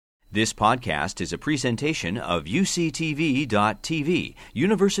This podcast is a presentation of UCTV.tv,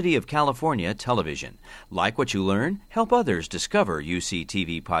 University of California Television. Like what you learn? Help others discover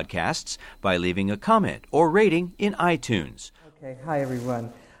UCTV podcasts by leaving a comment or rating in iTunes. Okay, hi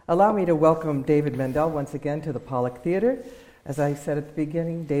everyone. Allow me to welcome David Mandel once again to the Pollock Theater. As I said at the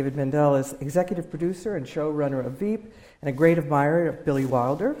beginning, David Mandel is executive producer and showrunner of Veep and a great admirer of Billy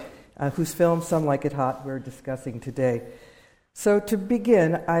Wilder, whose film Some Like It Hot we're discussing today. So to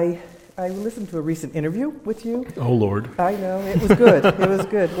begin, I listened to a recent interview with you. Oh, Lord. I know, it was good. It was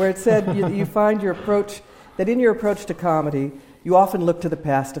good, where it said you find your approach, that in your approach to comedy, you often look to the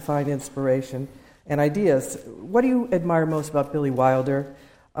past to find inspiration and ideas. What do you admire most about Billy Wilder,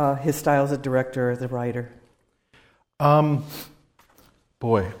 his style as a director, as a writer? I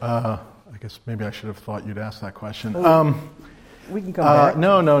guess maybe I should have thought you'd ask that question. We can come back.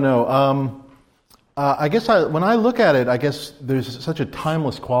 No. I guess when I look at it, I guess there's such a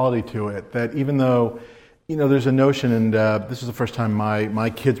timeless quality to it that even though, there's a notion, and this is the first time my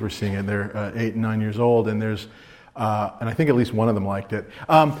kids were seeing it. They're 8 and 9 years old, and and I think at least one of them liked it.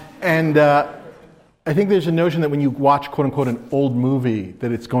 I think there's a notion that when you watch, quote unquote, an old movie,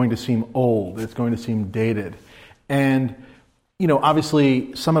 that it's going to seem old, it's going to seem dated. And,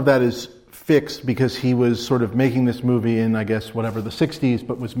 obviously some of that is fixed because he was sort of making this movie in, I guess, the 60s,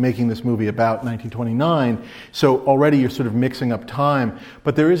 but was making this movie about 1929. So already you're sort of mixing up time.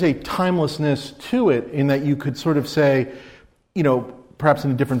 But there is a timelessness to it in that you could sort of say, perhaps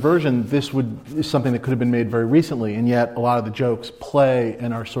in a different version, this is something that could have been made very recently, and yet a lot of the jokes play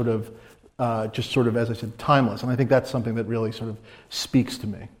and are sort of, as I said, timeless. And I think that's something that really sort of speaks to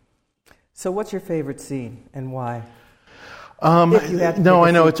me. So what's your favorite scene and why? I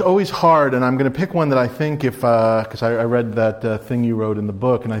know it's always hard, and I'm going to pick one that I think, because I read that thing you wrote in the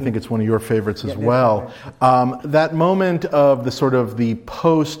book, and I think it's one of your favorites as well. That moment of the sort of the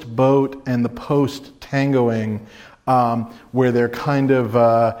post-boat and the post-tangoing, where they're kind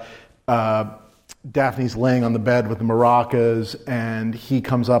of Daphne's laying on the bed with the maracas, and he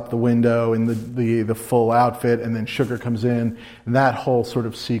comes up the window in the full outfit, and then Sugar comes in, and that whole sort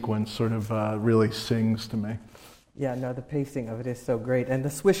of sequence sort of really sings to me. Yeah, no, the pacing of it is so great. And the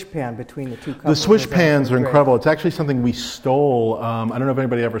swish pan between the two couples. The swish pans are incredible. It's actually something we stole. I don't know if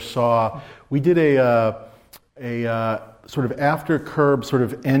anybody ever saw. We did a sort of after Curb sort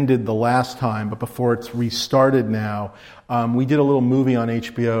of ended the last time, but before it's restarted now, we did a little movie on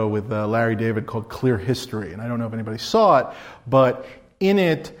HBO with Larry David called Clear History. And I don't know if anybody saw it, but in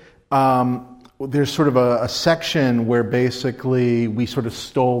it, there's sort of a section where basically we sort of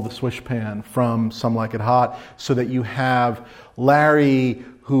stole the swish pan from Some Like It Hot, so that you have Larry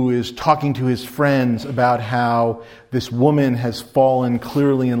who is talking to his friends about how this woman has fallen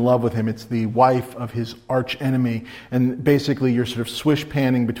clearly in love with him. It's the wife of his arch enemy. And basically you're sort of swish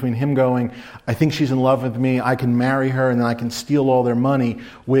panning between him going, I think she's in love with me, I can marry her, and then I can steal all their money,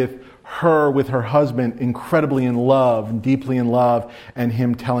 with her husband incredibly in love, and deeply in love, and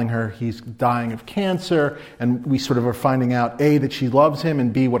him telling her he's dying of cancer, and we sort of are finding out, A, that she loves him,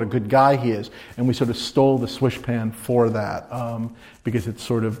 and B, what a good guy he is. And we sort of stole the swish pan for that, because it's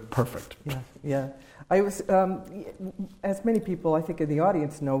sort of perfect. Yeah. I was, as many people I think in the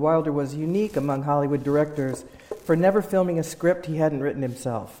audience know, Wilder was unique among Hollywood directors for never filming a script he hadn't written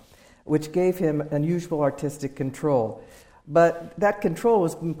himself, which gave him unusual artistic control. But that control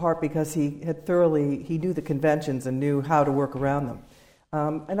was in part because he knew the conventions and knew how to work around them.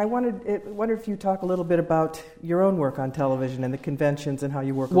 And I wondered if you talk a little bit about your own work on television and the conventions and how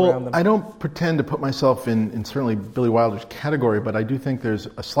you work around them. I don't pretend to put myself in certainly Billy Wilder's category, but I do think there's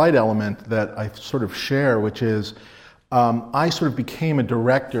a slight element that I sort of share, which is I sort of became a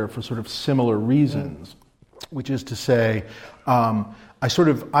director for sort of similar reasons, which is to say I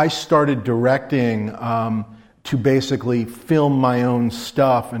started directing to basically film my own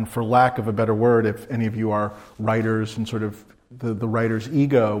stuff, and for lack of a better word, if any of you are writers and sort of the writer's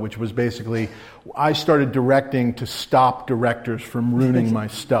ego, which was basically, I started directing to stop directors from ruining my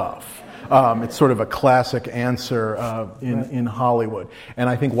stuff. It's sort of a classic answer in Hollywood. And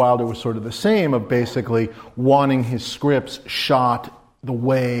I think Wilder was sort of the same, of basically wanting his scripts shot the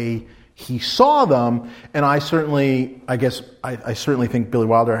way he saw them, and I certainly think Billy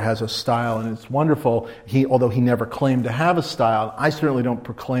Wilder has a style, and it's wonderful. Although he never claimed to have a style, I certainly don't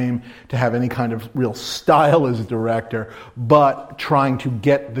proclaim to have any kind of real style as a director, but trying to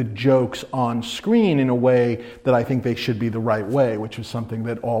get the jokes on screen in a way that I think they should be the right way, which is something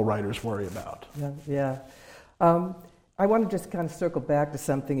that all writers worry about. Yeah. I want to just kind of circle back to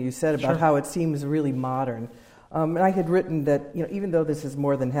something you said about how it seems really modern. And I had written that, even though this is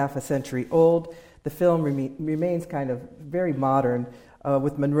more than half a century old, the film remains kind of very modern.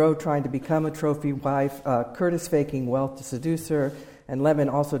 with Monroe trying to become a trophy wife, Curtis faking wealth to seduce her, and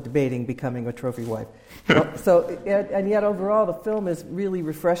Lemmon also debating becoming a trophy wife. And yet overall, the film is really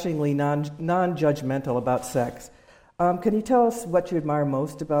refreshingly non-judgmental about sex. Can you tell us what you admire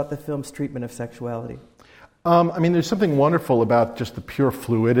most about the film's treatment of sexuality? There's something wonderful about just the pure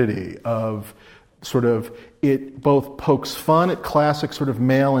fluidity of sort of, it both pokes fun at classic sort of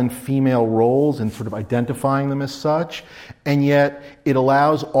male and female roles and sort of identifying them as such, and yet it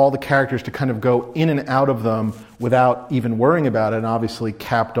allows all the characters to kind of go in and out of them without even worrying about it, and obviously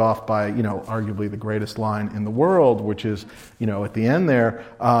capped off by, arguably the greatest line in the world, which is, at the end there,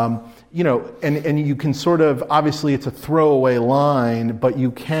 and you can sort of, obviously it's a throwaway line, but you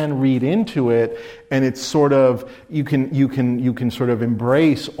can read into it, and it's sort of, you can sort of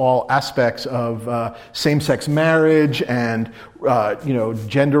embrace all aspects of same-sex marriage and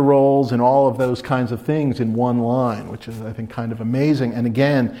gender roles and all of those kinds of things in one line, which is, I think, kind of amazing. And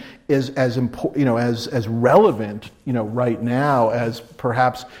again, is as relevant, right now as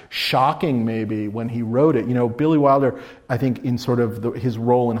perhaps shocking maybe when he wrote it. Billy Wilder, I think, in sort of his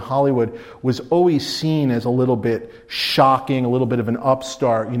role in Hollywood, was always seen as a little bit shocking, a little bit of an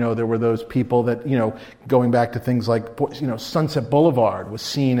upstart. There were those people that, going back to things like, Sunset Boulevard was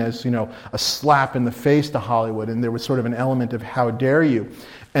seen as, a slap in the face to Hollywood, and there was sort of an element of how dare you.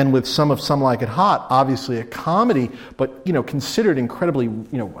 And with Some Like It Hot, obviously a comedy, but, considered incredibly,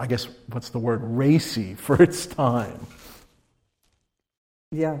 I guess, what's the word, racy for its time.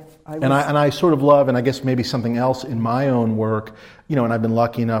 Yeah. I sort of love, and I guess maybe something else in my own work, and I've been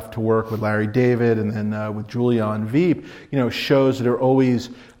lucky enough to work with Larry David and then with Julia on Veep, shows that are always,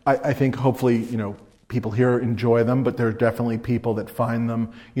 I think, hopefully, people here enjoy them, but there are definitely people that find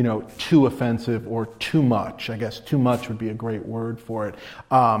them, too offensive or too much. I guess too much would be a great word for it.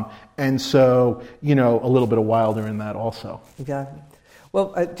 And so, a little bit of Wilder in that also. Yeah.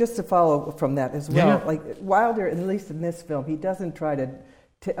 Well, just to follow from that as well, like Wilder, at least in this film, he doesn't try to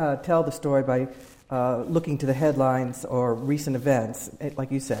tell the story by looking to the headlines or recent events,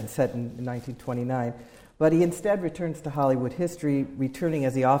 like you said, set in 1929. But he instead returns to Hollywood history, returning,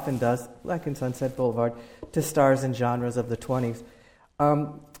 as he often does, like in Sunset Boulevard, to stars and genres of the 20s.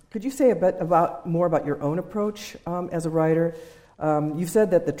 Could you say a bit more about your own approach as a writer? You've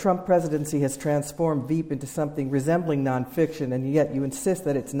said that the Trump presidency has transformed Veep into something resembling nonfiction, and yet you insist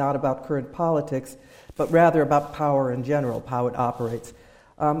that it's not about current politics, but rather about power in general, how it operates.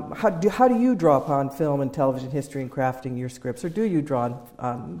 How do you draw upon film and television history in crafting your scripts, or do you draw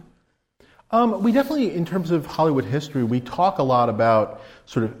on... We definitely, in terms of Hollywood history, we talk a lot about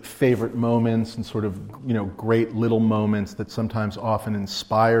sort of favorite moments and sort of, great little moments that sometimes often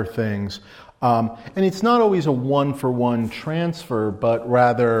inspire things. And it's not always a one-for-one transfer, but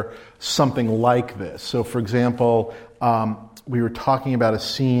rather something like this. So, for example, we were talking about a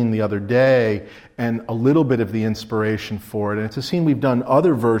scene the other day and a little bit of the inspiration for it. And it's a scene we've done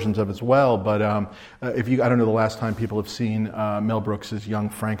other versions of as well, but I don't know the last time people have seen Mel Brooks's Young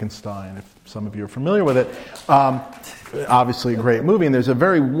Frankenstein, if some of you are familiar with it. Obviously a great movie, and there's a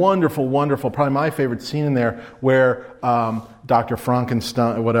very wonderful, probably my favorite scene in there, where Dr.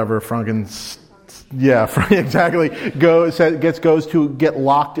 Frankenstein, exactly, goes to get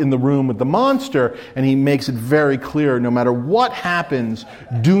locked in the room with the monster, and he makes it very clear, no matter what happens,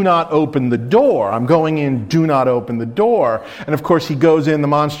 do not open the door. I'm going in, do not open the door. And of course he goes in, the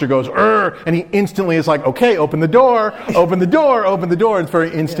monster goes, and he instantly is like, okay, open the door, open the door, open the door. It's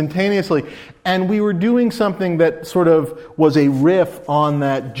very instantaneously. And we were doing something that sort of was a riff on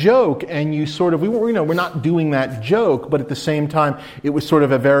that joke, and we're not doing that joke, but at the same time, it was sort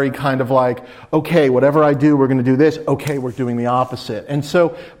of a very kind of like, okay, whatever I do, we're going to do this. Okay, we're doing the opposite. And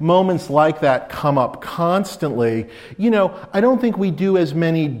so moments like that come up constantly. I don't think we do as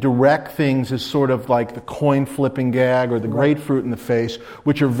many direct things as sort of like the coin flipping gag or the grapefruit in the face,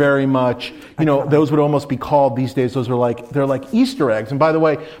 which are very much, those would almost be called these days, they're like Easter eggs. And by the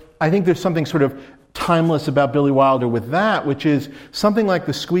way, I think there's something sort of timeless about Billy Wilder with that, which is something like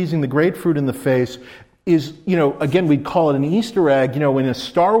the squeezing the grapefruit in the face is, again, we'd call it an Easter egg, in a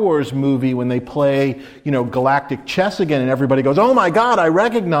Star Wars movie when they play, galactic chess again and everybody goes, oh my God, I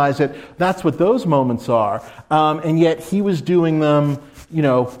recognize it. That's what those moments are. And yet he was doing them,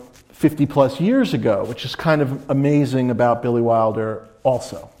 50 plus years ago, which is kind of amazing about Billy Wilder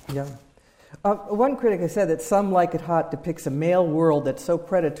also. Yeah. One critic has said that Some Like It Hot depicts a male world that's so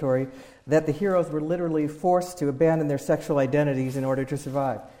predatory that the heroes were literally forced to abandon their sexual identities in order to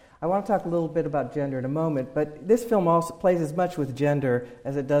survive. I want to talk a little bit about gender in a moment, but this film also plays as much with gender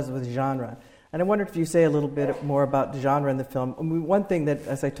as it does with genre. And I wondered if you say a little bit more about the genre in the film. One thing that,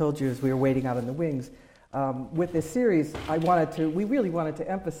 as I told you, as we were waiting out in the wings, with this series, we really wanted to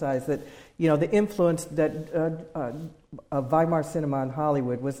emphasize that, the influence that of Weimar cinema on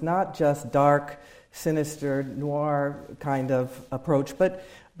Hollywood was not just dark, sinister, noir kind of approach, but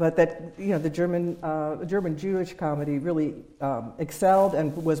that the German Jewish comedy really excelled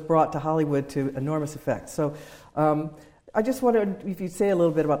and was brought to Hollywood to enormous effect. So I just wondered if you'd say a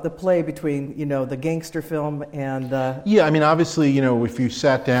little bit about the play between the gangster film and Yeah, I mean, obviously, if you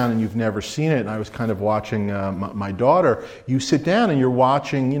sat down and you've never seen it, and I was kind of watching my daughter, you sit down and you're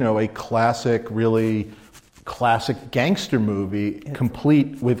watching a really classic gangster movie,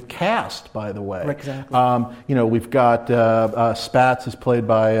 complete with cast, by the way. Exactly. We've got Spatz is played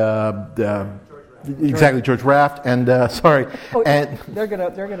by George Raft, and and they're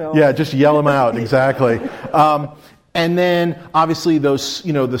gonna yeah, just yell him out exactly. And then obviously those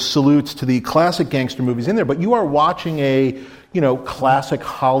the salutes to the classic gangster movies in there, but you are watching a classic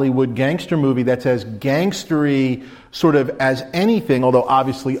Hollywood gangster movie that's as gangstery sort of as anything, although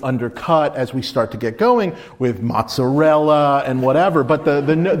obviously undercut as we start to get going with mozzarella and whatever. But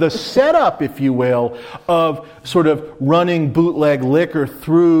the setup, if you will, of sort of running bootleg liquor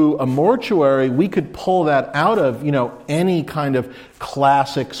through a mortuary, we could pull that out of any kind of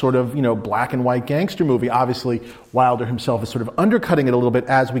classic sort of black and white gangster movie. Obviously, Wilder himself is sort of undercutting it a little bit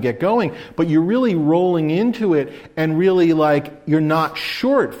as we get going, but you're really rolling into it and really you're not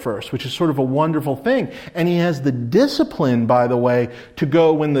sure at first, which is sort of a wonderful thing. And he has the discipline, by the way, to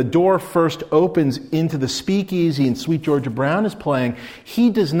go when the door first opens into the speakeasy and Sweet Georgia Brown is playing. He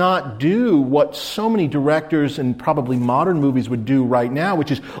does not do what so many directors and probably modern movies would do right now,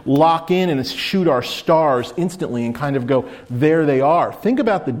 which is lock in and shoot our stars instantly and kind of go, there they are. Think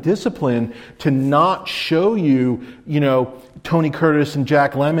about the discipline to not show you, Tony Curtis and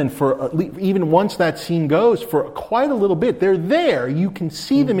Jack Lemmon for even once that scene goes for quite a little bit. They're there. You can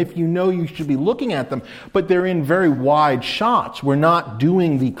see them if you know you should be looking at them, but they're in very wide shots. We're not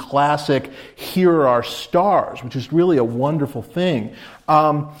doing the classic, here are our stars, which is really a wonderful thing.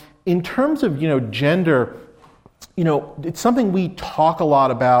 In terms of, gender, it's something we talk a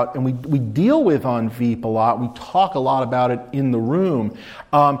lot about and we deal with on Veep a lot. We talk a lot about it in the room,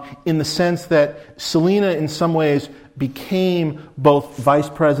 in the sense that Selena, in some ways, became both vice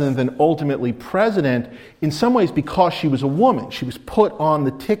president and ultimately president in some ways because she was a woman. She was put on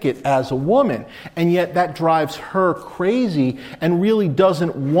the ticket as a woman, and yet that drives her crazy and really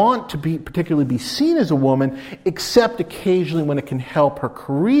doesn't want to particularly be seen as a woman, except occasionally when it can help her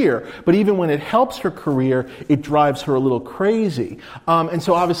career. But even when it helps her career, it drives her a little crazy. And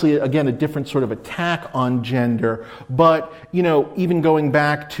so obviously, again, a different sort of attack on gender. But, even going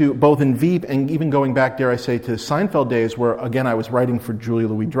back to both in Veep and even going back, dare I say, to Seinfeld days where, again, I was writing for Julia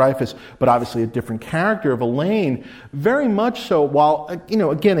Louis-Dreyfus, but obviously a different character of Elaine, very much so, while,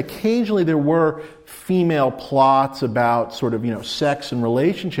 again, occasionally there were female plots about sort of, sex and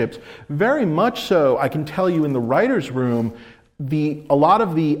relationships, very much so, I can tell you in the writer's room, a lot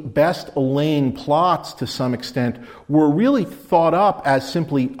of the best Elaine plots, to some extent, were really thought up as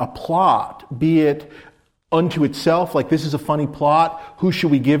simply a plot, be it unto itself, like this is a funny plot, who should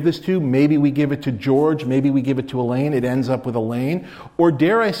we give this to? Maybe we give it to George, maybe we give it to Elaine, it ends up with Elaine. Or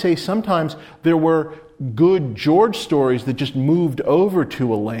dare I say, sometimes there were good George stories that just moved over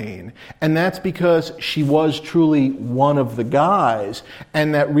to Elaine. And that's because she was truly one of the guys,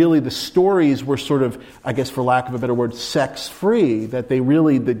 and that really the stories were sort of, I guess for lack of a better word, sex-free, that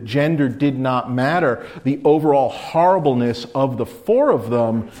the gender did not matter. The overall horribleness of the four of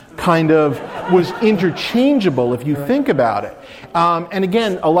them kind of was interchangeable if you think about it. And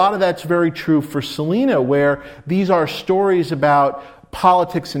again, a lot of that's very true for Selena, where these are stories about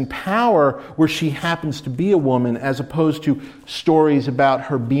politics and power where she happens to be a woman, as opposed to stories about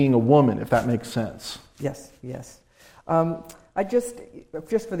her being a woman, if that makes sense. Yes. I just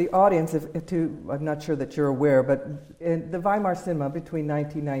for the audience, I'm not sure that you're aware, but in the Weimar cinema between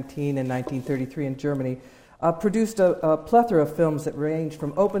 1919 and 1933 in Germany produced a plethora of films that ranged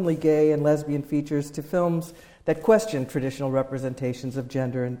from openly gay and lesbian features to films that questioned traditional representations of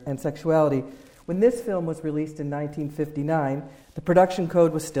gender and sexuality. When this film was released in 1959, the production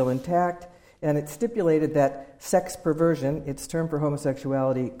code was still intact, and it stipulated that sex perversion, its term for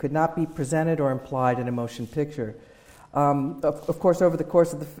homosexuality, could not be presented or implied in a motion picture. Of course, over the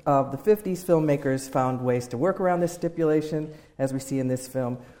course of the 50s, filmmakers found ways to work around this stipulation, as we see in this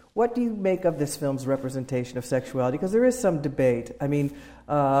film. What do you make of this film's representation of sexuality? Because there is some debate. I mean,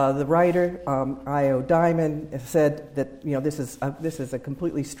 the writer, I.O. Diamond, said that this is a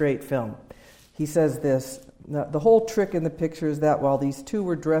completely straight film. He says this: the whole trick in the picture is that while these two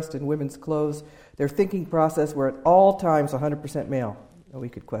were dressed in women's clothes, their thinking process were at all times 100% male. We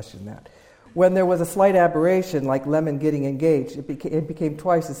could question that. When there was a slight aberration, like Lemmon getting engaged, it became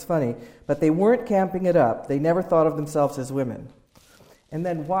twice as funny. But they weren't camping it up. They never thought of themselves as women. And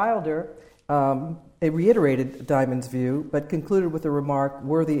then Wilder reiterated Diamond's view, but concluded with a remark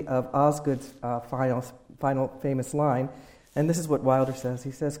worthy of Osgood's final famous line. And this is what Wilder says.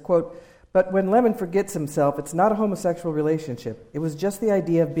 He says, quote, "But when Lemmon forgets himself, it's not a homosexual relationship. It was just the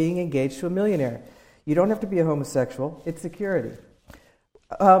idea of being engaged to a millionaire. You don't have to be a homosexual. It's security."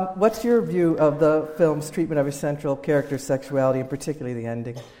 What's your view of the film's treatment of his central character's sexuality, and particularly the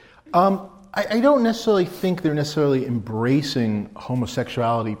ending? I don't necessarily think they're necessarily embracing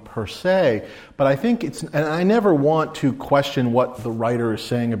homosexuality per se, but I think and I never want to question what the writer is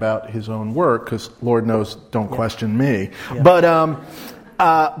saying about his own work, because Lord knows, don't question me. Yeah.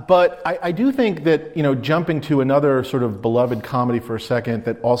 But I do think that, jumping to another sort of beloved comedy for a second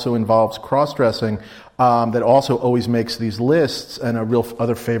that also involves cross-dressing, that also always makes these lists, and a real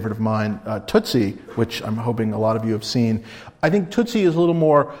other favorite of mine, Tootsie, which I'm hoping a lot of you have seen. I think Tootsie is a little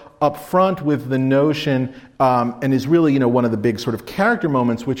more upfront with the notion, and is really, one of the big sort of character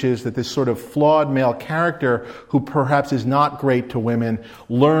moments, which is that this sort of flawed male character who perhaps is not great to women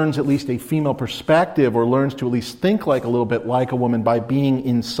learns at least a female perspective, or learns to at least think like a little bit like a woman by being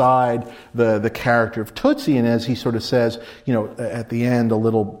inside the character of Tootsie. And as he sort of says, at the end, a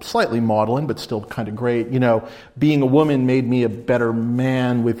little slightly maudlin, but still kind of great, being a woman made me a better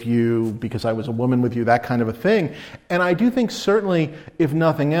man with you because I was a woman with you, that kind of a thing. And I do think certainly, if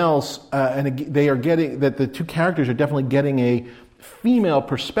nothing else, and they are getting that the two characters are definitely getting a female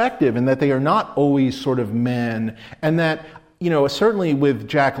perspective, and that they are not always sort of men, and that, certainly with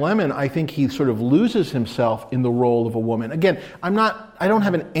Jack Lemmon, I think he sort of loses himself in the role of a woman. Again, I don't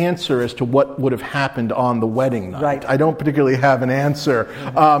have an answer as to what would have happened on the wedding night. Right. I don't particularly have an answer,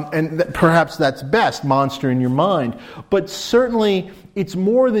 and perhaps that's best, monster in your mind. But certainly, it's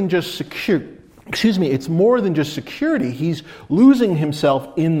more than just it's more than just security. He's losing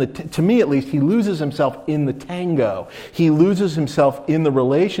himself to me at least, he loses himself in the tango. He loses himself in the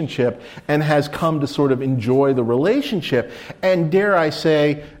relationship, and has come to sort of enjoy the relationship. And dare I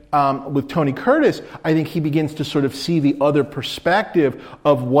say, with Tony Curtis, I think he begins to sort of see the other perspective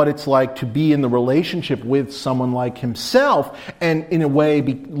of what it's like to be in the relationship with someone like himself, and in a way,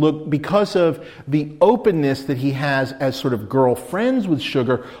 because of the openness that he has as sort of girlfriends with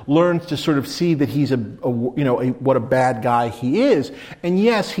Sugar, learns to sort of see that he's what a bad guy he is. And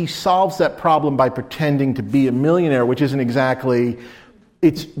yes, he solves that problem by pretending to be a millionaire, which isn't exactly,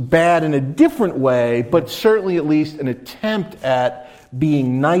 it's bad in a different way, but certainly at least an attempt at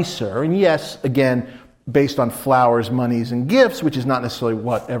being nicer. And yes, again, based on flowers, monies, and gifts, which is not necessarily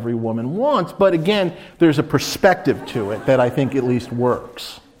what every woman wants, but again, there's a perspective to it that I think at least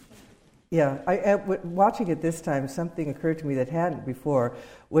works. Yeah, watching it this time, something occurred to me that hadn't before,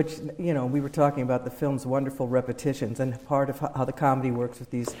 which, we were talking about the film's wonderful repetitions, and part of how the comedy works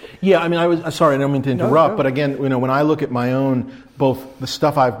with these. Yeah, I mean, I was sorry, I don't mean to interrupt, but again, when I look at my own, both the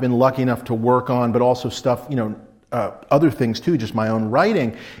stuff I've been lucky enough to work on, but also stuff, other things too, just my own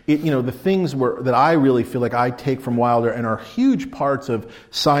writing. The things that I really feel like I take from Wilder and are huge parts of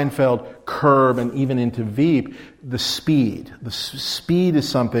Seinfeld, Curb, and even into Veep. The speed. The speed is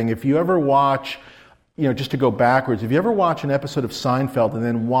something. If you ever watch, just to go backwards, if you ever watch an episode of Seinfeld and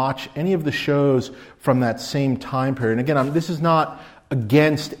then watch any of the shows from that same time period, and again, this is not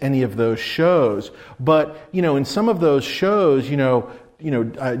against any of those shows, but in some of those shows,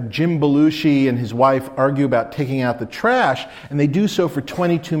 Jim Belushi and his wife argue about taking out the trash, and they do so for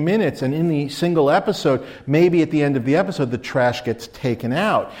 22 minutes, and in the single episode, maybe at the end of the episode, the trash gets taken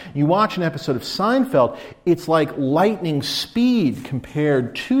out. You watch an episode of Seinfeld, it's like lightning speed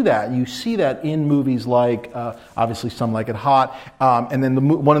compared to that. You see that in movies like, obviously Some Like It Hot, and then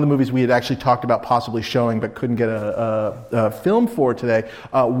one of the movies we had actually talked about possibly showing but couldn't get a film for today,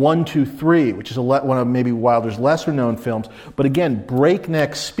 1, 2, 3, which is one of maybe Wilder's lesser known films, but again,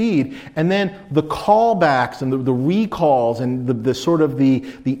 breakneck speed, and then the callbacks and the recalls and the sort of the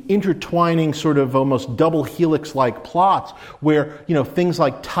intertwining sort of almost double helix-like plots where, things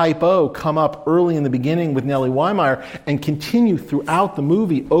like Type O come up early in the beginning with Nellie Weimeyer and continue throughout the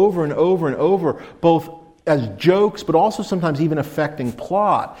movie over and over and over, both as jokes, but also sometimes even affecting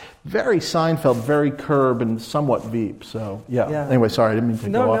plot. Very Seinfeld, very Curb, and somewhat Veep. So, yeah. Anyway, sorry, I didn't mean to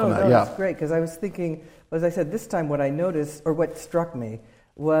go off on that. No, that's great, because I was thinking, as I said, this time what I noticed, or what struck me,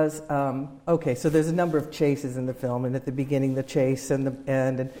 was, so there's a number of chases in the film, and at the beginning the chase,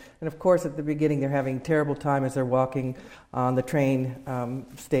 and of course at the beginning they're having a terrible time as they're walking on the train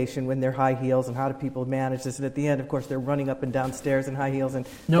station when they're high heels, and how do people manage this, and at the end, of course, they're running up and down stairs in high heels, and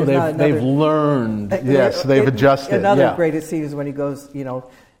they've learned, yes, they've adjusted. Another greatest scene is when he goes,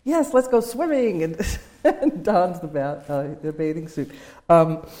 yes, let's go swimming, and dons the bathing suit.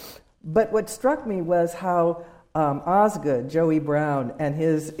 But what struck me was how Osgood, Joey Brown, and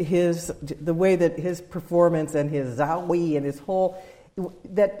the way that his performance and his zowie and his whole,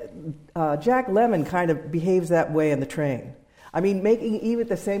 that Jack Lemmon kind of behaves that way in the train. I mean, making even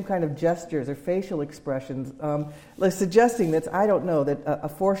the same kind of gestures or facial expressions, suggesting that, I don't know, that a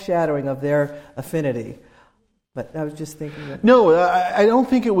foreshadowing of their affinity. But I was just thinking that... No, I don't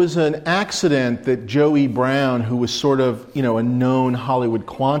think it was an accident that Joey Brown, who was sort of, a known Hollywood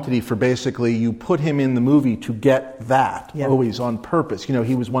quantity for basically, you put him in the movie to get that, always on purpose.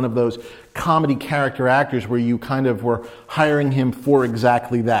 He was one of those comedy character actors where you kind of were hiring him for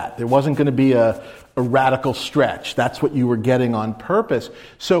exactly that. There wasn't going to be a radical stretch. That's what you were getting on purpose.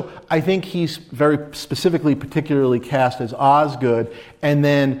 So I think he's very specifically, particularly cast as Osgood, and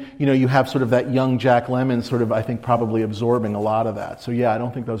then, you have sort of that young Jack Lemmon sort of, I think, probably absorbing a lot of that. So yeah, I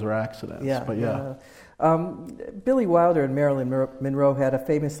don't think those are accidents. Billy Wilder and Marilyn Monroe had a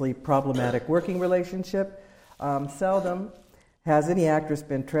famously problematic working relationship. Seldom has any actress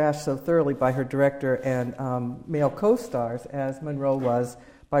been trashed so thoroughly by her director and male co-stars as Monroe was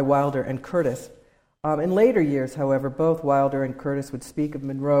by Wilder and Curtis. In later years, however, both Wilder and Curtis would speak of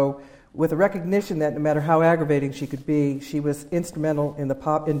Monroe with a recognition that no matter how aggravating she could be, she was instrumental in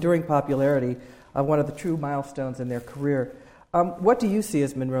the enduring popularity of one of the true milestones in their career. What do you see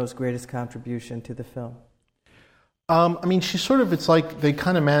as Monroe's greatest contribution to the film? She's sort of, it's like they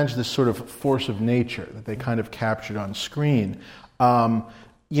kind of managed this sort of force of nature that they kind of captured on screen. What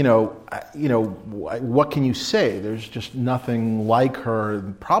can you say? There's just nothing like her.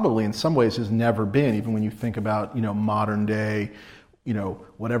 Probably in some ways has never been, even when you think about, modern day,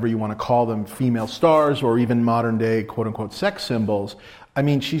 whatever you want to call them, female stars or even modern day quote unquote sex symbols.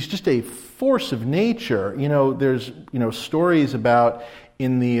 She's just a force of nature. There's, stories about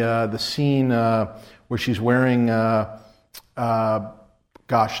in the scene where she's wearing, the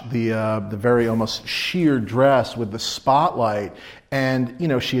very almost sheer dress with the spotlight. And,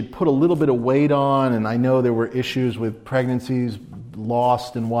 she had put a little bit of weight on, and I know there were issues with pregnancies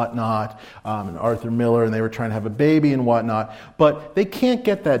lost and whatnot, and Arthur Miller, and they were trying to have a baby and whatnot, but they can't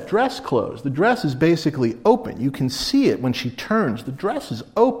get that dress closed. The dress is basically open. You can see it when she turns. The dress is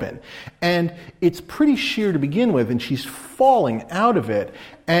open, and it's pretty sheer to begin with, and she's falling out of it.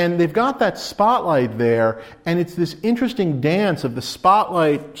 And they've got that spotlight there, and it's this interesting dance of the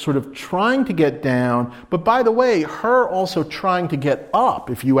spotlight sort of trying to get down, but by the way, her also trying to get up,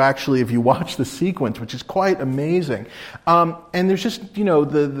 if you watch the sequence, which is quite amazing. And there's just,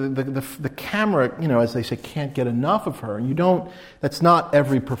 the camera, as they say, can't get enough of her. And that's not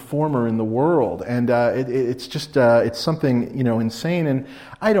every performer in the world. And it's just, it's something, insane. And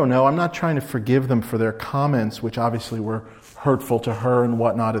I don't know, I'm not trying to forgive them for their comments, which obviously were hurtful to her and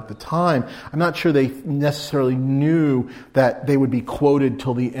whatnot at the time. I'm not sure they necessarily knew that they would be quoted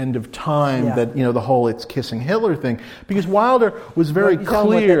till the end of time, that, the whole it's kissing Hitler thing. Because Wilder was very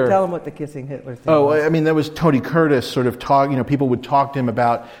clear. Tell them what the kissing Hitler thing was. That was Tony Curtis sort of people would talk to him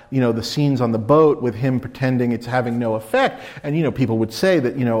about, the scenes on the boat with him pretending it's having no effect. And, people would say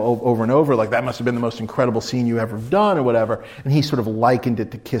that, over and over, like, that must have been the most incredible scene you ever done or whatever. And he sort of likened it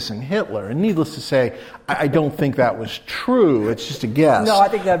to kissing Hitler. And needless to say, I don't think that was true. It's just a guess. No, I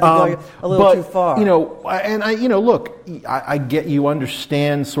think that'd be going a little too far. Look, I get you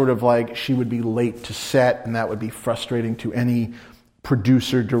understand sort of like she would be late to set, and that would be frustrating to any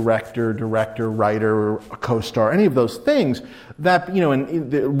producer, director, writer, co-star, any of those things. That,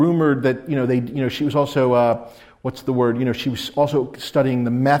 and rumored that, she was also, she was also studying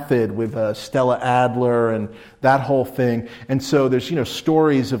the method with Stella Adler and that whole thing. And so there's,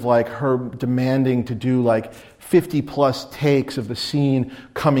 stories of like her demanding to do like 50 plus takes of the scene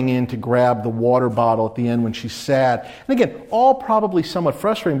coming in to grab the water bottle at the end when she's sad. And again, all probably somewhat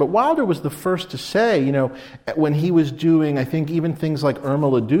frustrating, but Wilder was the first to say, when he was doing, I think, even things like Irma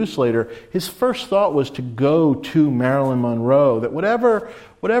la Douce later, his first thought was to go to Marilyn Monroe, that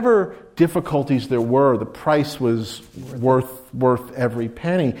whatever difficulties there were, the price was worth every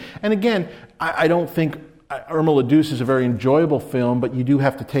penny. And again, I don't think Irma la Douce is a very enjoyable film, but you do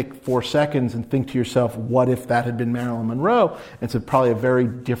have to take 4 seconds and think to yourself, what if that had been Marilyn Monroe? It's probably a very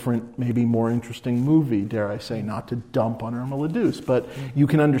different, maybe more interesting movie, dare I say, not to dump on Irma la Douce, but you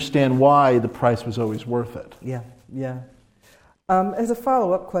can understand why the price was always worth it. Yeah. As a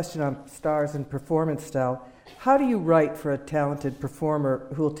follow-up question on stars and performance style, how do you write for a talented performer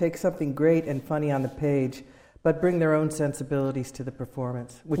who will take something great and funny on the page, but bring their own sensibilities to the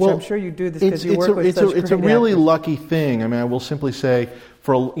performance, which Well, I'm sure you do this because you work with such great It's a really actors. lucky thing. I mean, I will simply say,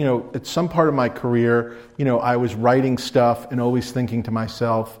 at some part of my career, I was writing stuff and always thinking to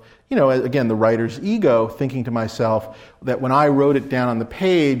myself, again, the writer's ego, thinking to myself that when I wrote it down on the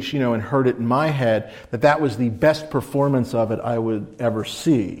page, and heard it in my head, that was the best performance of it I would ever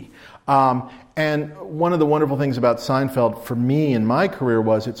see. And one of the wonderful things about Seinfeld for me in my career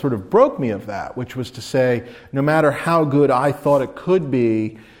was it sort of broke me of that, which was to say, no matter how good I thought it could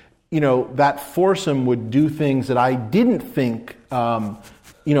be, that foursome would do things that I didn't think, that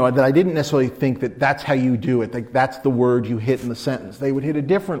I didn't necessarily think that that's how you do it, like that's the word you hit in the sentence. They would hit a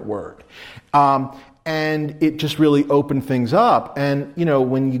different word. And it just really opened things up. And,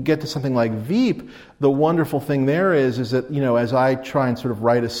 when you get to something like Veep, the wonderful thing there is that, as I try and sort of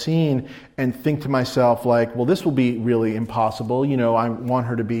write a scene and think to myself like, well, this will be really impossible. I want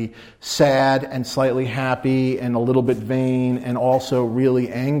her to be sad and slightly happy and a little bit vain and also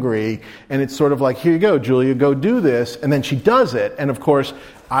really angry. And it's sort of like, here you go, Julia, go do this. And then she does it. And of course,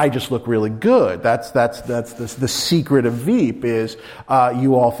 I just look really good. That's the secret of Veep is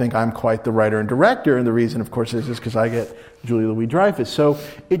you all think I'm quite the writer and director, and the reason, of course, is because I get Julia Louis-Dreyfus. So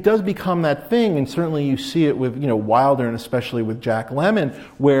it does become that thing, and certainly you see it with Wilder, and especially with Jack Lemmon,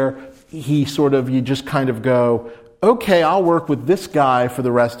 where you just kind of go, okay, I'll work with this guy for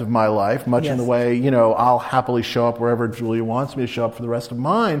the rest of my life, much in the way, I'll happily show up wherever Julia wants me to show up for the rest of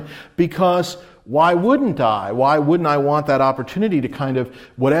mine, because why wouldn't I? Why wouldn't I want that opportunity to kind of,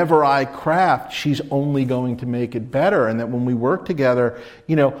 whatever I craft, she's only going to make it better. And that when we work together,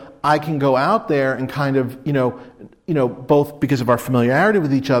 I can go out there and kind of, both because of our familiarity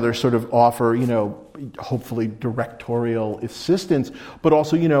with each other, sort of offer, hopefully directorial assistance, but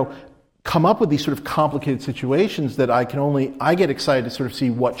also, come up with these sort of complicated situations that I get excited to sort of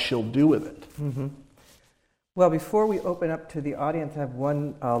see what she'll do with it. Mm-hmm. Well, before we open up to the audience, I have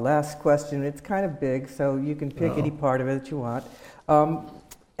one last question. It's kind of big, so you can pick any part of it that you want.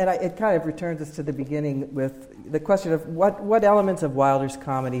 It kind of returns us to the beginning with the question of what elements of Wilder's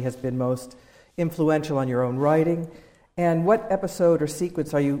comedy has been most influential on your own writing, and what episode or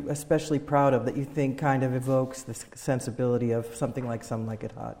sequence are you especially proud of that you think kind of evokes the sensibility of something like Some Like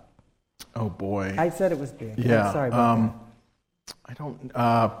It Hot? Oh, boy. I said it was big. Yeah. I'm sorry about that. I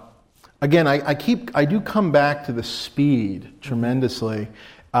don't... Again, I do come back to the speed tremendously,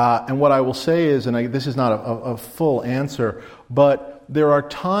 and what I will say is, and this is not a full answer, but there are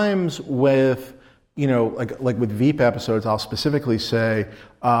times with, like with Veep episodes, I'll specifically say,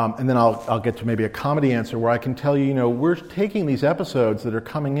 and then I'll get to maybe a comedy answer where I can tell you, we're taking these episodes that are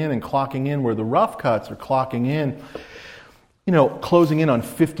coming in and clocking in where the rough cuts are clocking in, closing in on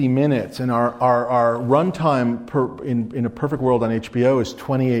 50 minutes, and our runtime in a perfect world on HBO is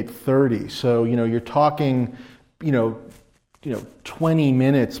 28:30. So you're talking 20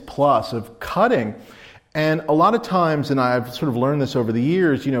 minutes plus of cutting, and a lot of times, and I've sort of learned this over the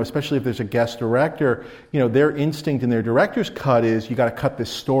years, especially if there's a guest director, their instinct in their director's cut is you got to cut this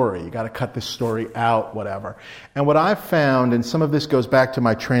story, you got to cut this story out, whatever. And what I've found, and some of this goes back to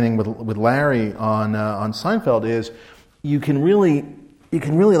my training with Larry on Seinfeld, is you can really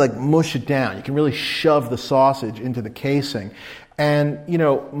like mush it down. You can really shove the sausage into the casing. And,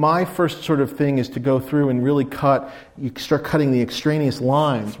 my first sort of thing is to go through and really you start cutting the extraneous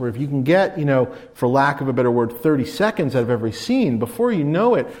lines, where if you can get, for lack of a better word, 30 seconds out of every scene, before you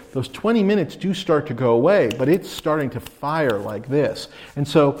know it, those 20 minutes do start to go away, but it's starting to fire like this. And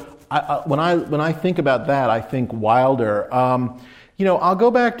so when I think about that, I think Wilder. I'll go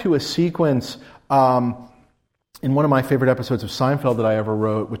back to a sequence in one of my favorite episodes of Seinfeld that I ever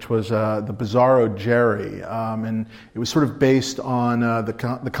wrote, which was the Bizarro Jerry, and it was sort of based on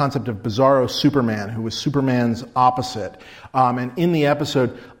the concept of Bizarro Superman, who was Superman's opposite. And in the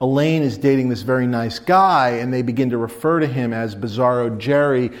episode, Elaine is dating this very nice guy, and they begin to refer to him as Bizarro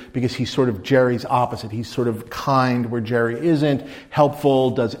Jerry because he's sort of Jerry's opposite. He's sort of kind where Jerry isn't, helpful,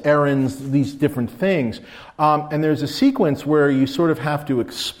 does errands, these different things. And there's a sequence where you sort of have to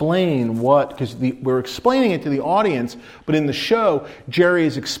explain because we're explaining it to the audience, but in the show, Jerry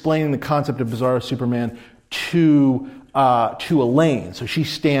is explaining the concept of Bizarro Superman to Elaine. So she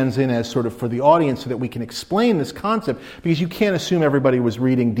stands in as sort of for the audience so that we can explain this concept, because you can't assume everybody was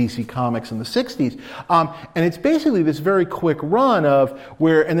reading DC Comics in the 60s. And it's basically this very quick run of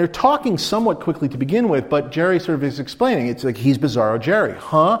and they're talking somewhat quickly to begin with, but Jerry sort of is explaining. It's like, he's Bizarro Jerry.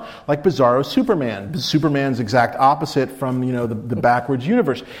 Huh? Like Bizarro Superman. Superman's exact opposite from, the backwards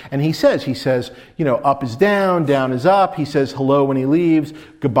universe. And he says, up is down is up. He says hello when he leaves,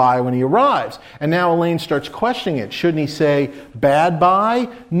 goodbye when he arrives. And now Elaine starts questioning it. Shouldn't he say bad bye?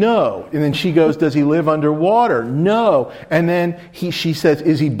 No. And then she goes, does he live underwater? No. And then she says,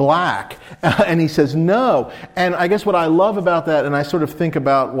 is he black? And he says, no. And I guess what I love about that, and I sort of think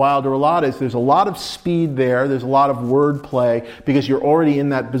about Wilder a lot, is there's a lot of speed there, there's a lot of wordplay, because you're already in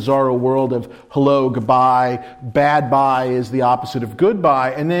that bizarro world of hello, goodbye, bad bye is the opposite of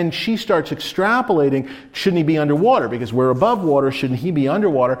goodbye, and then she starts extrapolating, shouldn't he be underwater? Because we're above water, shouldn't he be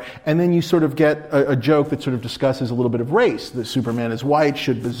underwater? And then you sort of get a joke that sort of discusses a little bit of race. That Superman is white,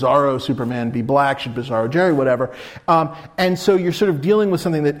 should bizarro Superman be black, should bizarro Jerry, whatever. And so you're sort of dealing with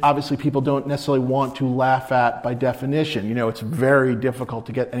something that obviously people don't necessarily want to laugh at by definition. You know, it's very difficult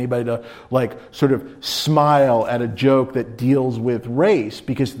to get anybody to like sort of smile at a joke that deals with race,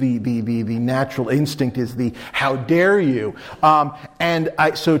 because the natural instinct is the how dare you.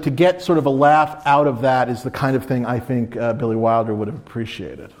 So to get sort of a laugh out of that is the kind of thing I think Billy Wilder would have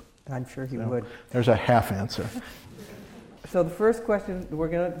appreciated. I'm sure he would. There's a half answer. So the first question, we're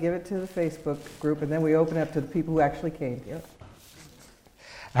going to give it to the Facebook group, and then we open up to the people who actually came. Yeah.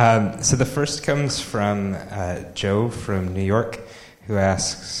 So the first comes from Joe from New York, who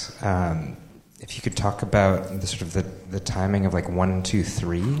asks if you could talk about the sort of the timing of like 1, 2,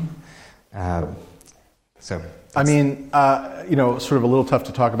 3. I mean, sort of a little tough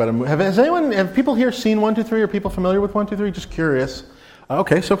to talk about. Have people here seen 1, 2, 3? Are people familiar with 1, 2, 3? Just curious.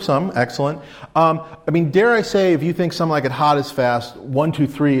 Okay, so some. Excellent. Dare I say, if you think Some Like It Hot is fast, 1, 2,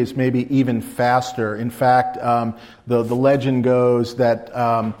 3 is maybe even faster. In fact, the legend goes that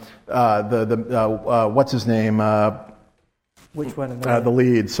what's his name? Which one of them? The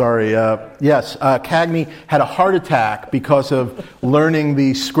lead, sorry. Yes, Cagney had a heart attack because of learning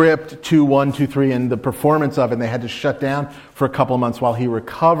the script to 1, 2, 3 and the performance of it, and they had to shut down for a couple of months while he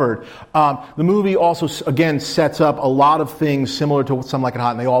recovered. The movie also, again, sets up a lot of things similar to Some Like It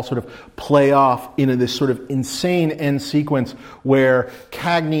Hot, and they all sort of play off into this sort of insane end sequence where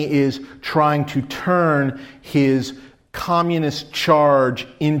Cagney is trying to turn his communist charge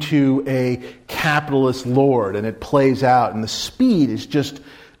into a capitalist lord, and it plays out, and the speed is just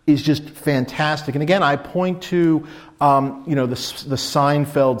fantastic. And again, I point to the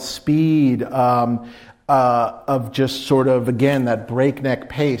Seinfeld speed of just sort of, again, that breakneck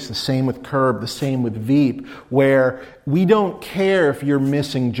pace. The same with Curb, the same with Veep, where we don't care if you're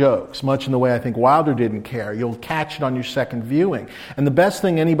missing jokes, much in the way I think Wilder didn't care. You'll catch it on your second viewing. And the best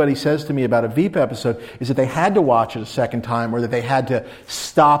thing anybody says to me about a Veep episode is that they had to watch it a second time, or that they had to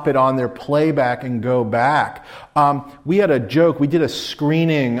stop it on their playback and go back. We had a joke. We did a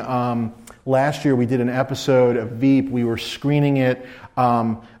screening last year. We did an episode of Veep. We were screening it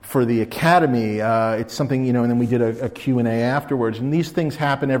for the Academy. It's something, and then we did a Q&A afterwards. And these things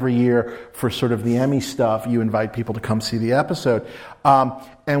happen every year for sort of the Emmy stuff. You invite people to come see the episode.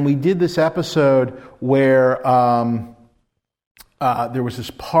 And we did this episode where there was this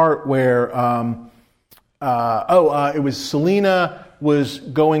part where, it was Selena was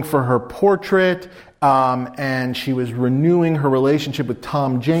going for her portrait, and she was renewing her relationship with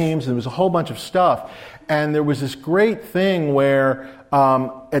Tom James, and there was a whole bunch of stuff. And there was this great thing where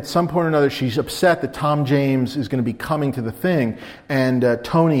at some point or another she's upset that Tom James is going to be coming to the thing, and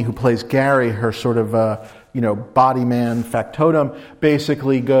Tony, who plays Gary, her sort of body man factotum,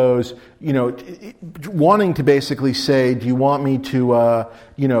 basically goes, wanting to basically say, do you want me to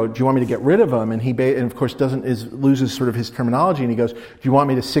get rid of him? And and of course loses sort of his terminology, and he goes, do you want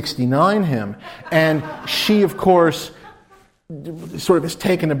me to 69 him? And she, of course, sort of is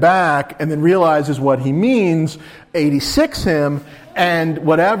taken aback and then realizes what he means, 86 him, and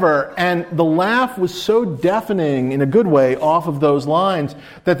whatever. And the laugh was so deafening, in a good way, off of those lines,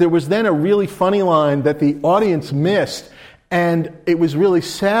 that there was then a really funny line that the audience missed. And it was really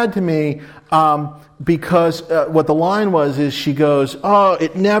sad to me, because what the line was is she goes,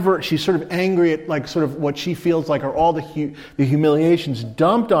 she's sort of angry at like sort of what she feels like are all the humiliations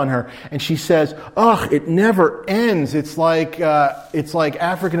dumped on her, and she says, it never ends. It's like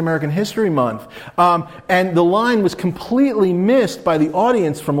African American History Month. And the line was completely missed by the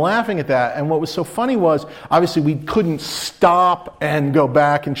audience from laughing at that. And what was so funny was, obviously we couldn't stop and go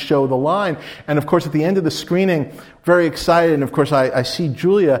back and show the line. And of course at the end of the screening, very excited, and of course I see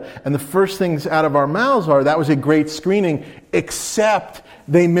Julia, and the first things out of our mouths are, that was a great screening, except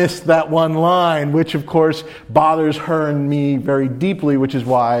they missed that one line, which of course bothers her and me very deeply, which is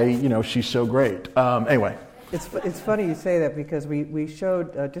why, she's so great. Anyway. It's funny you say that, because we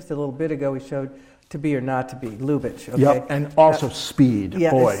showed, just a little bit ago, we showed To Be or Not to Be, Lubitsch. Okay? Yep, and also Speed.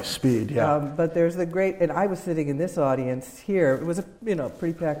 Yeah, Speed, yeah. But there's the great, and I was sitting in this audience here, it was a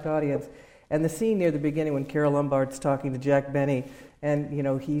pretty packed audience, and the scene near the beginning when Carol Lombard's talking to Jack Benny, and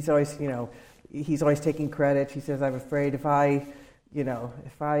he's always he's always taking credit. She says, I'm afraid if I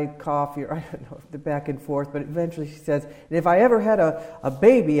cough, I don't know, the back and forth, but eventually she says, if I ever had a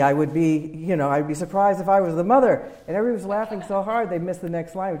baby, I would be, I'd be surprised if I was the mother. And everybody was laughing so hard they missed the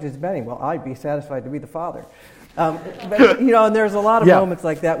next line, which is Benny. Well, I'd be satisfied to be the father. But, and there's a lot of moments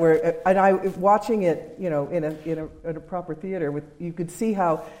like that where, and I watching it, in a proper theater, you could see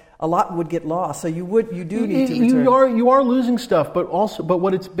how a lot would get lost. So you do need to return. You are losing stuff, but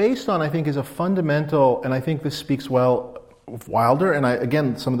what it's based on, I think, is a fundamental, and I think this speaks well of Wilder, and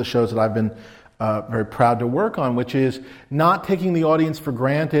again, some of the shows that I've been very proud to work on, which is not taking the audience for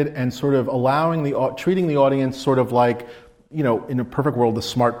granted and sort of treating the audience sort of like, in a perfect world, the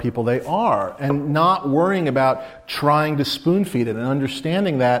smart people they are, and not worrying about trying to spoon feed it, and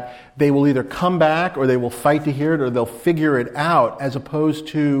understanding that they will either come back or they will fight to hear it or they'll figure it out, as opposed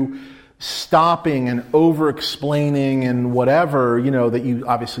to stopping and over-explaining and whatever, that you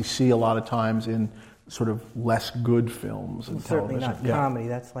obviously see a lot of times in sort of less good films and certainly television. Not comedy.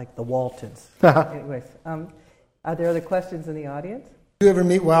 That's like the Waltons. Anyways, are there other questions in the audience? Did you ever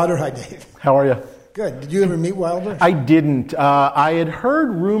meet Wilder? Hi, Dave. How are you? Good. Did you ever meet Wilder? I didn't. I had heard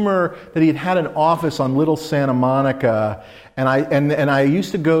rumor that he had an office on Little Santa Monica, and I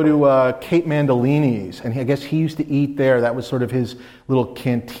used to go to Kate Mandelini's, and I guess he used to eat there. That was sort of his little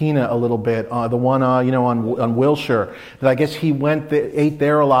cantina a little bit, the one on Wilshire. That I guess he ate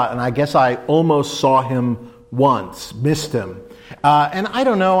there a lot, and I guess I almost saw him once, missed him. And I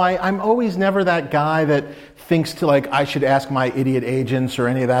don't know. I'm always never that guy that thinks to I should ask my idiot agents or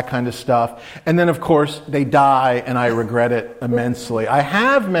any of that kind of stuff. And then, of course, they die, and I regret it immensely. I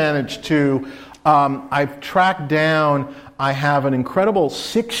have managed to, I've tracked down, I have an incredible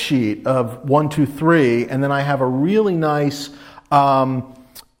 6-sheet of 1, 2, 3, and then I have a really nice Some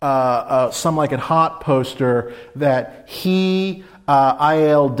Like It Hot poster that he,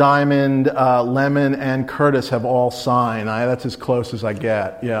 I.L. Diamond, Lemmon, and Curtis have all signed. That's as close as I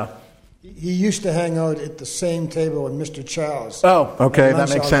get, yeah. He used to hang out at the same table with Mr. Charles. Oh, okay, that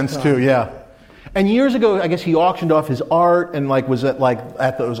makes sense too, yeah. And years ago, I guess he auctioned off his art and was at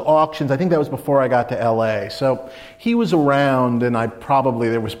those auctions. I think that was before I got to LA. So he was around, and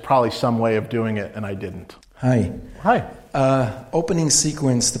there was probably some way of doing it, and I didn't. Hi. Hi. Opening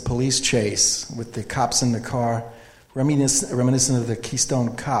sequence, the police chase with the cops in the car, reminiscent of the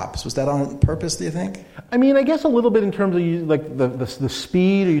Keystone Cops. Was that on purpose, do you think? I mean, I guess a little bit in terms of the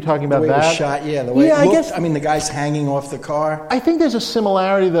speed. Are you talking about the way that? It was shot, yeah. The way it looked. I mean, the guy's hanging off the car. I think there's a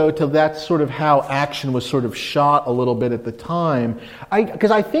similarity, though, to that sort of how action was sort of shot a little bit at the time.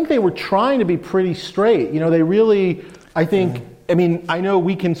 Because I think they were trying to be pretty straight. They really, I think... I mean, I know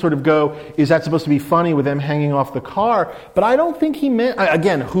we can sort of go, is that supposed to be funny with them hanging off the car? But I don't think he meant,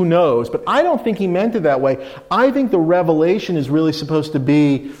 again, who knows, but I don't think he meant it that way. I think the revelation is really supposed to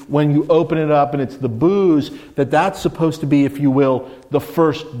be when you open it up and it's the booze, that's supposed to be, if you will, the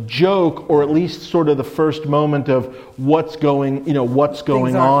first joke, or at least sort of the first moment of what's going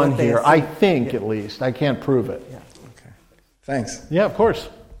on here. I think, at least. I can't prove it. Yeah. Okay. Thanks. Yeah, of course.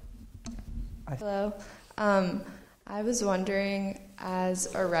 Hello. I was wondering,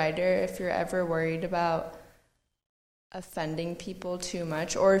 as a writer, if you're ever worried about offending people too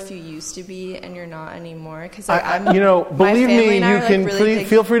much, or if you used to be and you're not anymore. Because believe me, you can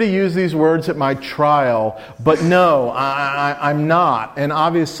feel free to use these words at my trial. But no, I'm not. And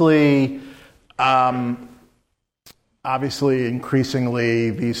obviously, increasingly,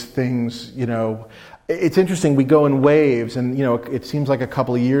 these things, it's interesting, we go in waves, and it seems like a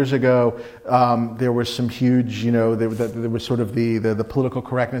couple of years ago there was some huge, there was sort of the political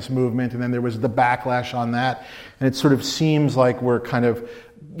correctness movement, and then there was the backlash on that, and it sort of seems like we're kind of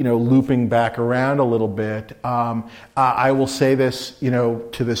looping back around a little bit. I will say this, to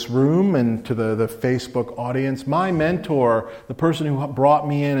this room and to the Facebook audience. My mentor, the person who brought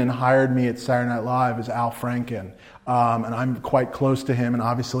me in and hired me at Saturday Night Live, is Al Franken. And I'm quite close to him, and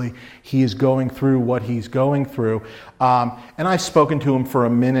obviously he is going through what he's going through. And I've spoken to him for a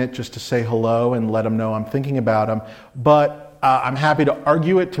minute just to say hello and let him know I'm thinking about him. But I'm happy to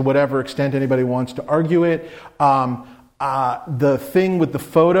argue it to whatever extent anybody wants to argue it. The thing with the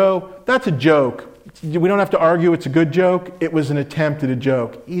photo, that's a joke. We don't have to argue it's a good joke. It was an attempt at a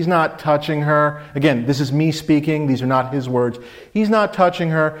joke. He's not touching her. Again, this is me speaking. These are not his words. He's not touching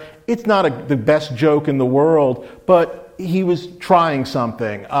her. It's not the best joke in the world, but he was trying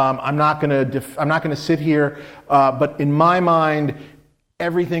something. I'm not going to sit here, but in my mind,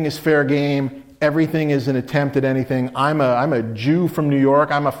 everything is fair game. Everything is an attempt at anything. I'm a Jew from New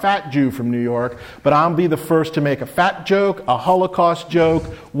York. I'm a fat Jew from New York, but I'll be the first to make a fat joke, a Holocaust joke,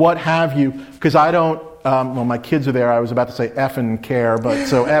 what have you, because I don't, my kids are there. I was about to say effing care, but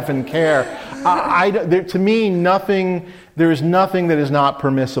so effing care. To me, there is nothing that is not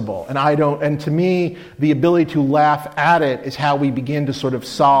permissible. And to me, the ability to laugh at it is how we begin to sort of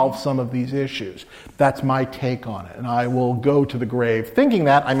solve some of these issues. That's my take on it. And I will go to the grave thinking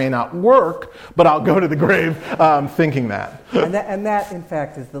that. I may not work, but I'll go to the grave thinking that. And that, in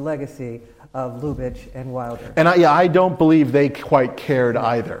fact, is the legacy of Lubitsch and Wilder. And I don't believe they quite cared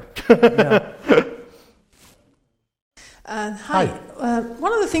either. Hi.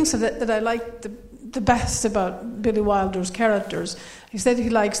 One of the things that I like the best about Billy Wilder's characters is that he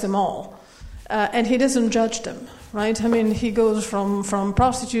likes them all. And he doesn't judge them, right? I mean, he goes from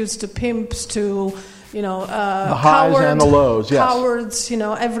prostitutes to pimps to, the highs and the lows, yes. Cowards,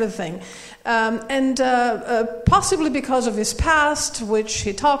 everything. And possibly because of his past, which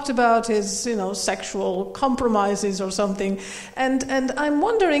he talked about, his, sexual compromises or something. And I'm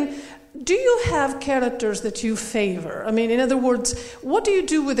wondering, do you have characters that you favor? I mean, in other words, what do you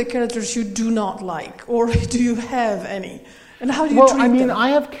do with the characters you do not like? Or do you have any? And how do you treat them?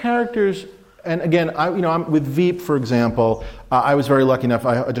 I have characters... And again, I'm with Veep, for example. I was very lucky enough.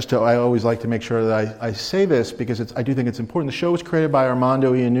 I always like to make sure that I say this because I do think it's important. The show was created by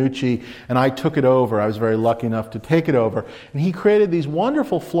Armando Iannucci, and I took it over. I was very lucky enough to take it over, and he created these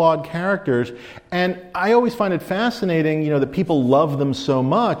wonderful, flawed characters. And I always find it fascinating, that people love them so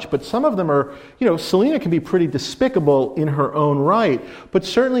much. But some of them are, Selena can be pretty despicable in her own right. But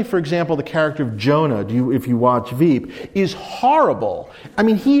certainly, for example, the character of Jonah, if you watch Veep, is horrible. I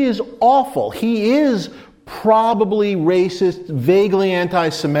mean, he is awful. He is probably racist, vaguely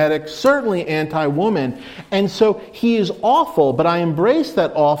anti-Semitic, certainly anti-woman, and so he is awful, but I embrace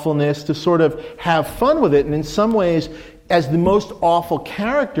that awfulness to sort of have fun with it, and in some ways, as the most awful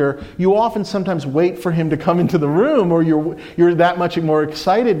character, you often sometimes wait for him to come into the room, or you're that much more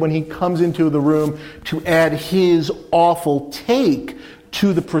excited when he comes into the room to add his awful take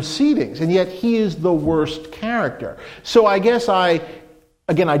to the proceedings, and yet he is the worst character. So I guess I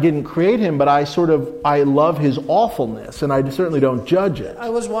didn't create him, but I love his awfulness, and I certainly don't judge it. I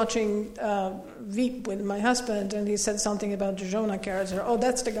was watching Veep with my husband, and he said something about the Jonah character. Oh,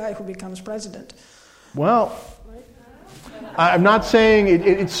 that's the guy who becomes president. Well, I'm not saying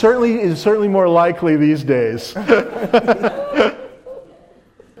it certainly is more likely these days.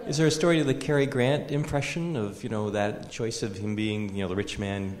 Is there a story to the Cary Grant impression of that choice of him being the rich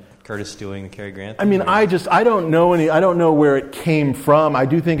man, Curtis doing the Cary Grant thing? I mean, I don't know where it came from. I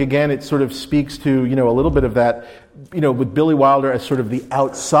do think, again, it sort of speaks to, a little bit of that, with Billy Wilder as sort of the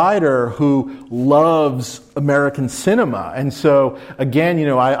outsider who loves American cinema. And so, again,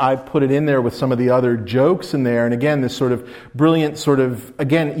 I put it in there with some of the other jokes in there. And again, this sort of brilliant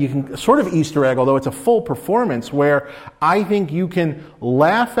again, you can sort of Easter egg, although it's a full performance, where I think you can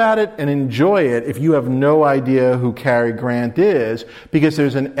laugh at it and enjoy it if you have no idea who Cary Grant is, because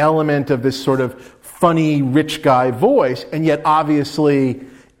there's an element of this sort of funny rich guy voice, and yet obviously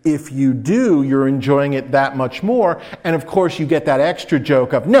if you do, you're enjoying it that much more. And of course you get that extra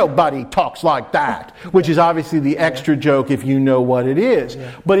joke of nobody talks like that, which is obviously the extra joke if you know what it is.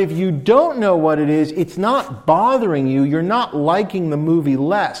 Yeah. But if you don't know what it is, it's not bothering you. You're not liking the movie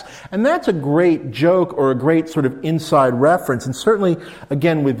less. And that's a great joke or a great sort of inside reference. And certainly,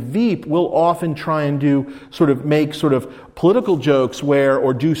 again, with Veep, we'll often try and make political jokes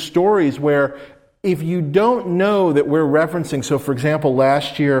or do stories where if you don't know that we're referencing, so for example,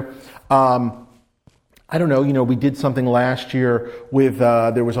 last year, we did something last year with,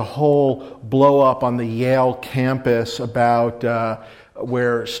 there was a whole blow up on the Yale campus about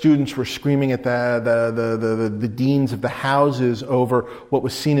where students were screaming at the deans of the houses over what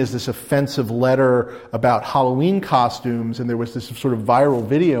was seen as this offensive letter about Halloween costumes, and there was this sort of viral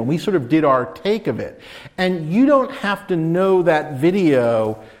video, and we sort of did our take of it. And you don't have to know that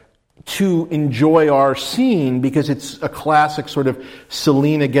video to enjoy our scene, because it's a classic sort of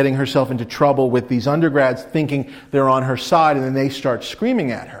Selena getting herself into trouble with these undergrads thinking they're on her side, and then they start screaming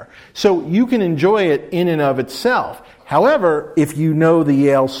at her. So you can enjoy it in and of itself. However, if you know the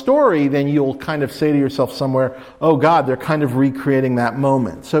Yale story, then you'll kind of say to yourself somewhere, oh God, they're kind of recreating that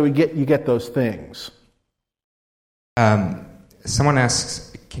moment. So you get those things. Someone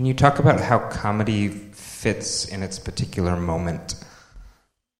asks, can you talk about how comedy fits in its particular moment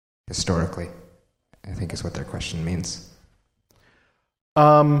historically? I think is what their question means.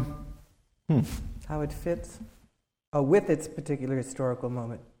 How it fits? Oh, with its particular historical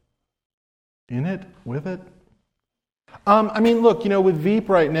moment. In it? With it? Look, with Veep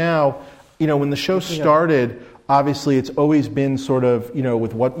right now, when the show started, obviously it's always been sort of,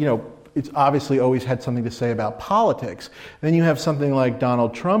 with what, it's obviously always had something to say about politics. Then you have something like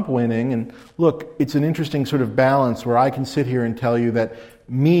Donald Trump winning, and look, it's an interesting sort of balance where I can sit here and tell you that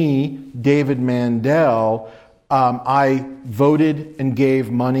me, David Mandel, I voted and gave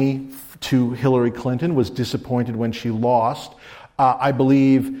money to Hillary Clinton, was disappointed when she lost. I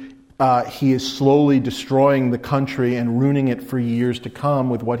believe he is slowly destroying the country and ruining it for years to come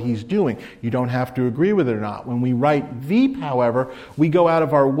with what he's doing. You don't have to agree with it or not. When we write Veep, however, we go out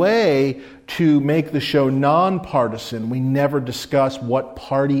of our way to make the show nonpartisan. We never discuss what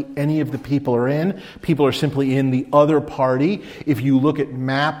party any of the people are in. People are simply in the other party. If you look at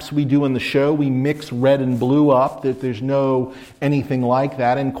maps we do in the show, we mix red and blue up. There's no anything like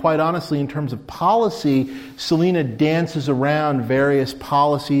that. And quite honestly, in terms of policy, Selena dances around various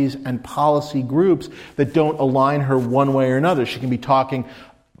policies and policy groups that don't align her one way or another. She can be talking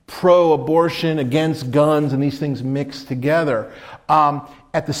pro-abortion, against guns, and these things mixed together.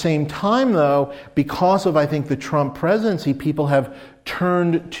 At the same time, though, because of, I think, the Trump presidency, people have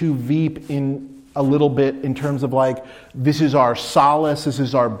turned to Veep in a little bit in terms of like, this is our solace, this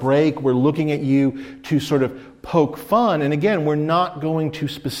is our break, we're looking at you to sort of poke fun. And again, we're not going to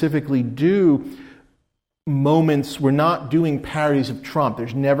specifically do moments, we're not doing parodies of Trump.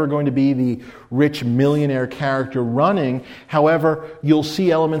 There's never going to be the rich millionaire character running. However, you'll see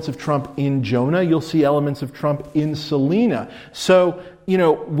elements of Trump in Jonah, you'll see elements of Trump in Selena. So,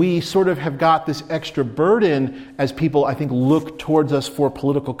 we sort of have got this extra burden as people, I think, look towards us for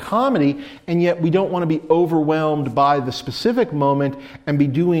political comedy, and yet we don't want to be overwhelmed by the specific moment and be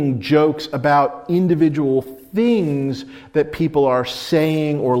doing jokes about individual things that people are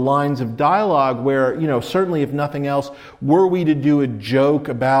saying or lines of dialogue where, certainly if nothing else, were we to do a joke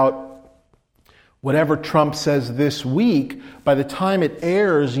about whatever Trump says this week, by the time it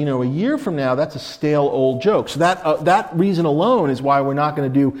airs, a year from now, that's a stale old joke. So that reason alone is why we're not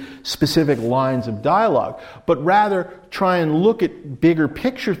going to do specific lines of dialogue, but rather try and look at bigger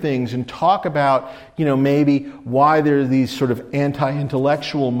picture things and talk about, maybe why there are these sort of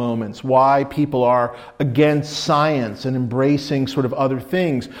anti-intellectual moments, why people are against science and embracing sort of other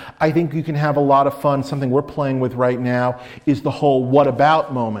things. I think you can have a lot of fun. Something we're playing with right now is the whole what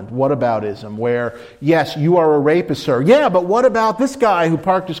about moment, whataboutism, where, yes, you are a rapist, sir. Yeah, but what about this guy who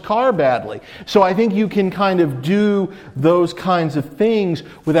parked his car badly? So I think you can kind of do those kinds of things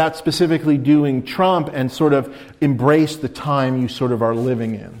without specifically doing Trump and sort of embrace the time you sort of are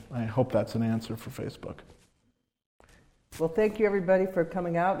living in. I hope that's an answer for Facebook. Well, thank you, everybody, for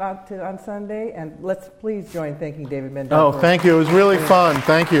coming out on Sunday, and let's please join thanking David Mandel. Oh, thank you. It was really fun.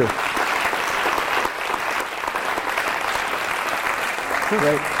 Thank you.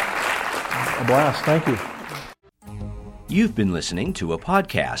 Great. A blast. Thank you. You've been listening to a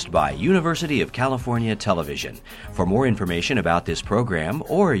podcast by University of California Television. For more information about this program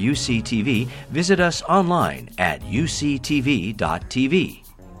or UCTV, visit us online at uctv.tv.